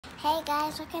Hey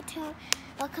guys,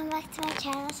 welcome back to my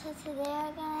channel. So today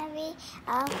we're gonna be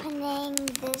opening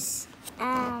this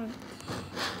Like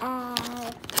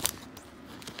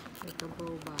a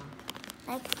boba.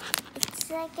 it's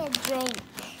like a drink,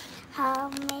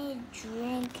 homemade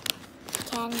drink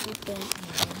candy thing.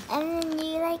 And then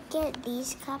you get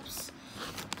these cups,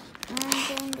 and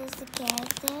then there's the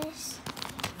characters,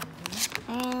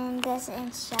 and there's the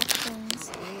instructions.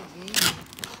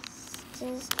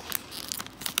 Just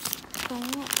put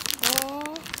it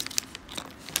there.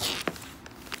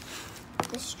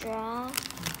 The straw.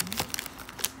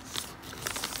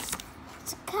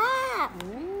 It's a cup.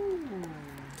 Ooh.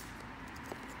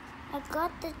 I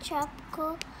got the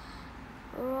tropical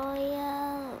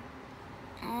royal.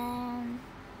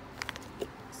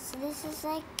 So this is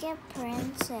like a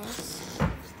princess.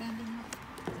 Standing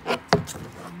up.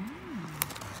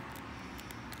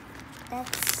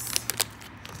 That's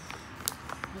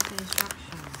What's the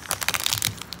instructions?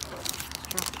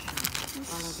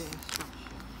 Follow the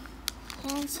instructions.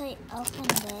 and so you open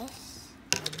this.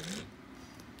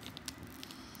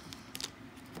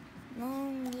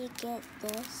 Then you get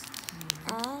this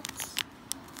out.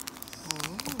 Oh.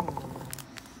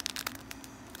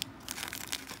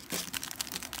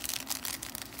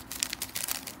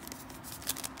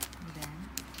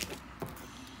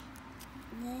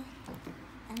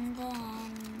 And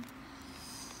then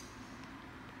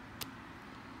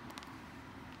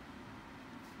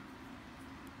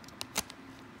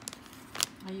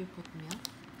You put milk?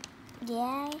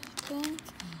 yeah, I think.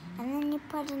 And then you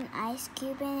put an ice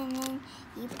cube in, and then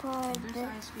you pour There's the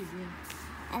ice cube, yeah.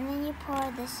 and then you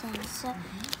pour this in. So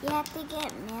you have to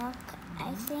get milk,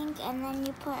 I think, and then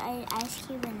you put an ice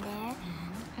cube in there,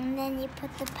 and then you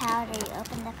put the powder. You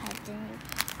open the pipe, then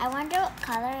I wonder what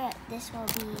color this will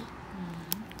be.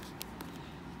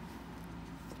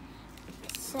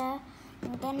 So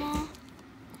I'm gonna.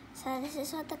 So this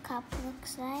is what the cup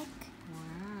looks like,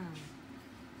 Wow.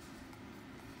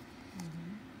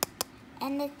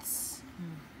 and it's.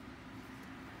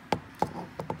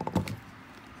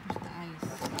 Where's the ice?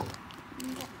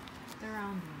 The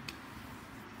round one.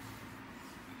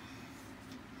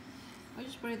 I'll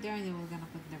just put it there and then we're gonna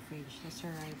put it in the fridge. That's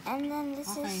alright. And then this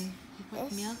Okay. is. You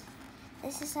put milk?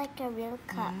 This is like a real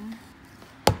cup. Yeah.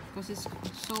 Because it's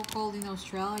so cold in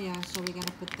Australia, so we're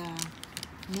gonna put the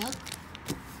milk.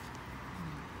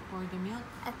 Pour the milk.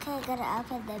 Okay, gotta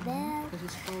open the milk. Because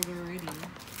it's cold already. So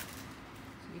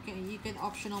you can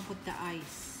optional put the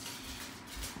ice.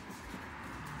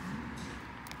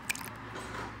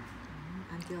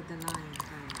 Until the line.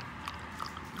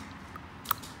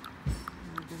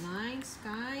 The line,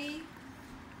 sky.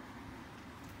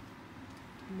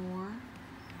 More.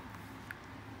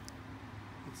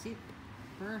 That's it.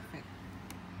 Perfect.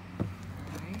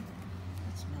 Alright.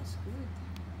 That smells good.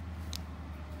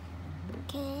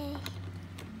 Okay.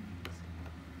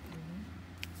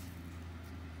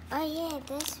 Oh yeah,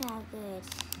 this smells good.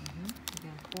 You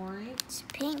can pour it. It's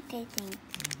pink, I think.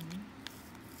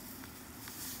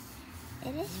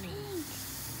 It is pink.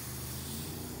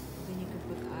 Then you can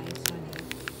put ice on it. If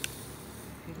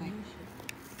you like.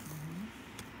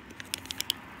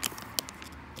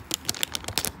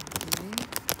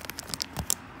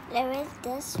 There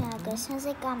does smell good. It smells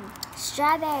like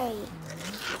strawberry.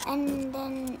 And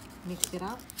then Mix it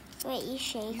up. wait, you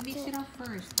shake You mix it. it up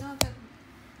first. No,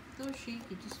 don't shake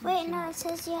it. Just mix Wait, it no, up. it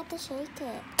says you have to shake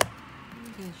it.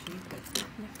 You can shake it. Just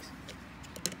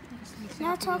mix it No,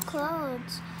 up it's all with the straw.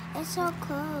 closed. It's all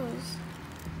closed.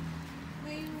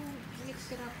 No, you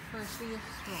mix it up first with your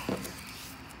straw.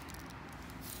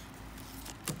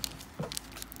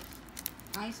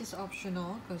 Ice is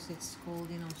optional because it's cold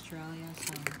in Australia,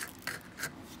 so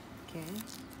okay.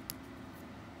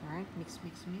 Alright, mix. Okay.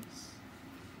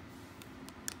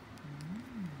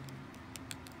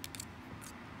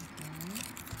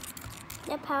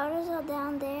 The powder's all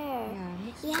down there. Yeah,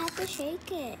 mix. You have to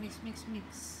shake it. Mix. Just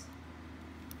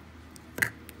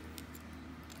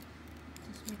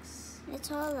mix.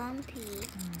 It's all lumpy.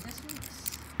 Just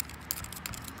mix.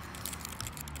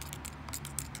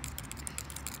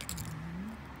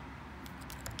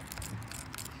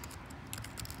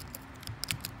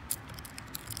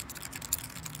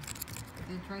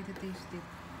 Then try to taste it.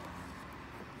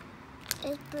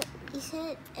 But you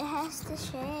said it has to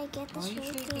shake. You have to Oh, you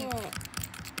shake shake it. it.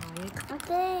 Oh, wait.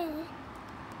 Okay.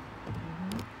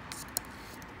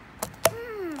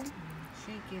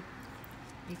 Shake it.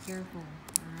 Be careful.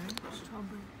 Alright.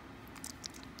 Strawberry.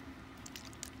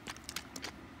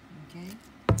 Okay.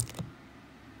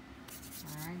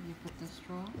 Alright, you put the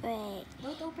straw. Wait.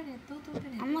 Don't open it.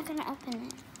 I'm not gonna open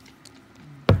it.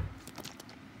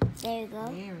 There you go.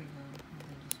 There we go. And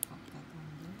then just pop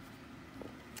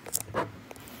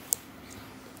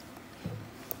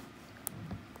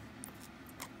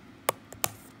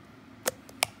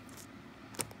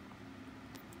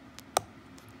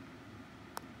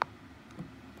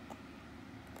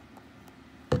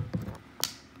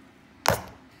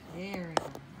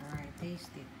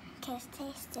taste it. Okay, let's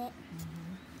taste it.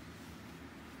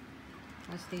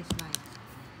 What's it taste like?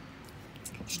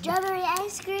 Strawberry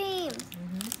ice cream.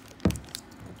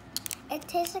 It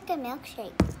tastes like a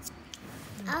milkshake.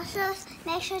 Also,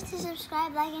 make sure to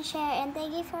subscribe, like, and share. And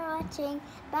thank you for watching.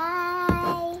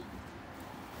 Bye.